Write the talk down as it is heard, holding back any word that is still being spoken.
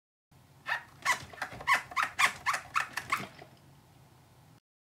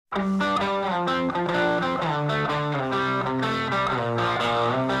In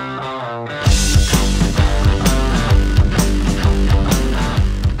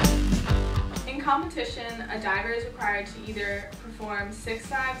competition, a diver is required to either perform 6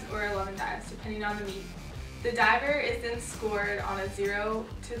 dives or 11 dives, depending on the meet. The diver is then scored on a 0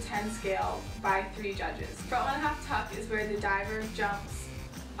 to 10 scale by 3 judges. Front 1/2 tuck is where the diver jumps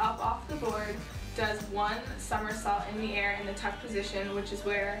up off the board, does 1 somersault in the air in the tuck position, which is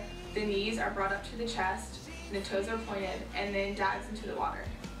where the knees are brought up to the chest and the toes are pointed, and then dives into the water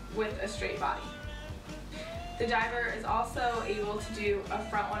with a straight body. The diver is also able to do a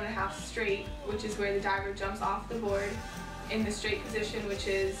front 1/2 straight, which is where the diver jumps off the board in the straight position, which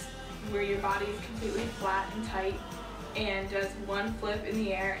is where your body is completely flat and tight, and does 1 flip in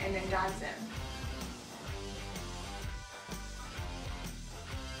the air and then dives in.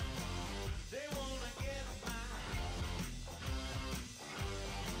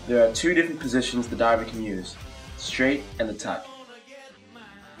 There are 2 different positions the diver can use, straight and the tuck.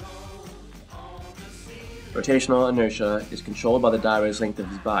 Rotational inertia is controlled by the diver's length of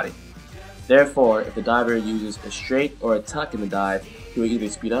his body. Therefore, if the diver uses a straight or a tuck in the dive, he will either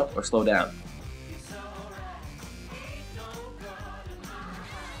speed up or slow down.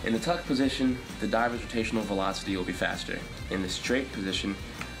 In the tuck position, the diver's rotational velocity will be faster. In the straight position,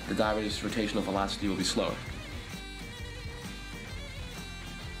 the diver's rotational velocity will be slower.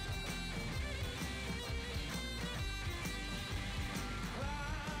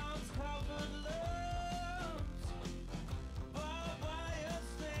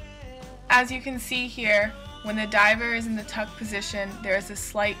 As you can see here, when the diver is in the tuck position, there is a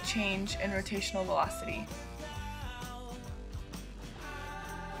slight change in rotational velocity.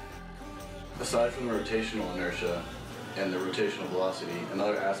 Aside from the rotational inertia and the rotational velocity,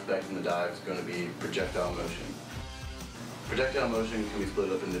 another aspect in the dive is going to be projectile motion. Projectile motion can be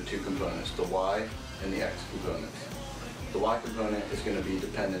split up into 2 components, the Y and the X components. The Y component is going to be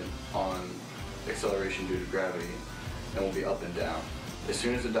dependent on acceleration due to gravity and will be up and down. As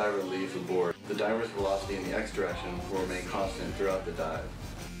soon as the diver leaves the board, the diver's velocity in the X direction will remain constant throughout the dive.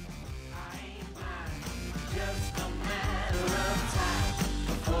 Just a matter of time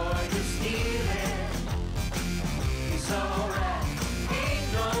before you steal it. It's all